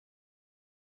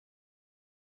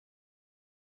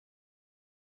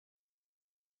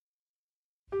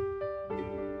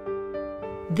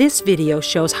This video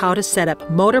shows how to set up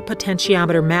motor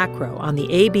potentiometer macro on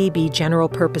the ABB general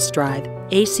purpose drive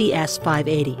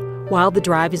ACS580 while the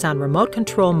drive is on remote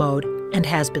control mode and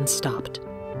has been stopped.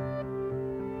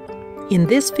 In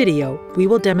this video, we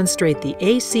will demonstrate the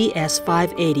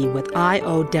ACS580 with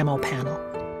I/O demo panel.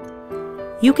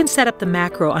 You can set up the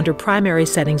macro under Primary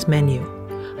Settings menu.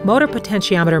 Motor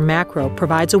potentiometer macro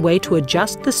provides a way to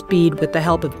adjust the speed with the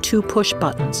help of two push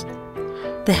buttons.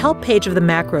 The help page of the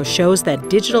macro shows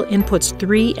that digital inputs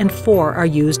 3 and 4 are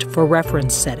used for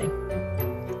reference setting.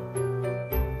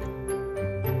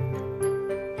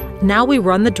 Now we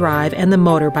run the drive and the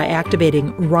motor by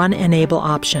activating Run Enable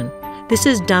option. This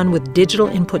is done with digital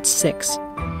input 6.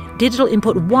 Digital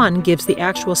input 1 gives the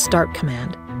actual start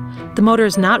command. The motor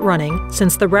is not running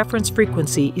since the reference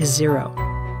frequency is 0.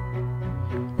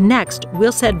 Next,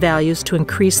 we'll set values to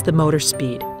increase the motor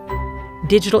speed.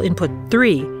 Digital input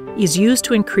 3 is used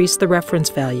to increase the reference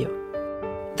value.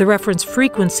 The reference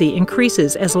frequency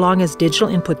increases as long as digital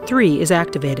input 3 is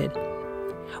activated.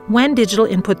 When digital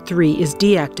input 3 is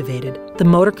deactivated, the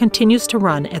motor continues to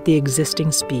run at the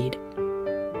existing speed.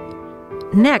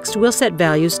 Next, we'll set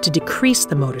values to decrease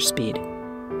the motor speed.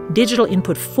 Digital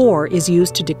input 4 is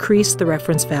used to decrease the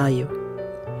reference value.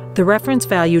 The reference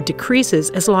value decreases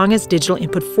as long as digital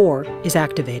input 4 is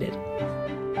activated.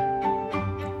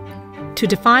 To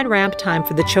define ramp time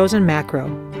for the chosen macro,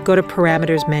 go to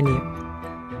Parameters menu.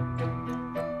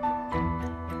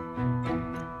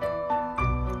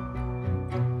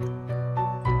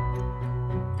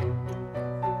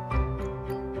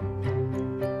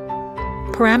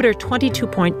 Parameter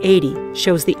 22.80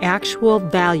 shows the actual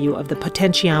value of the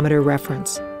potentiometer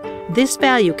reference. This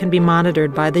value can be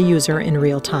monitored by the user in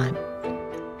real time.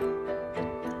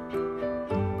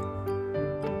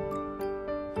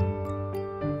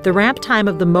 The ramp time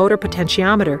of the motor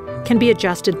potentiometer can be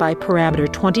adjusted by parameter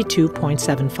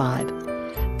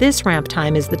 22.75. This ramp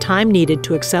time is the time needed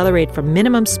to accelerate from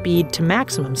minimum speed to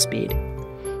maximum speed.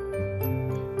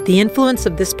 The influence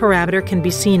of this parameter can be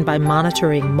seen by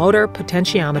monitoring motor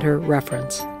potentiometer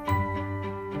reference.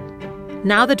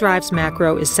 Now the drive's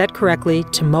macro is set correctly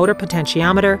to motor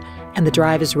potentiometer and the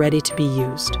drive is ready to be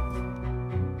used.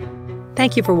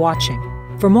 Thank you for watching.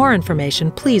 For more information,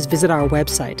 please visit our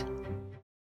website.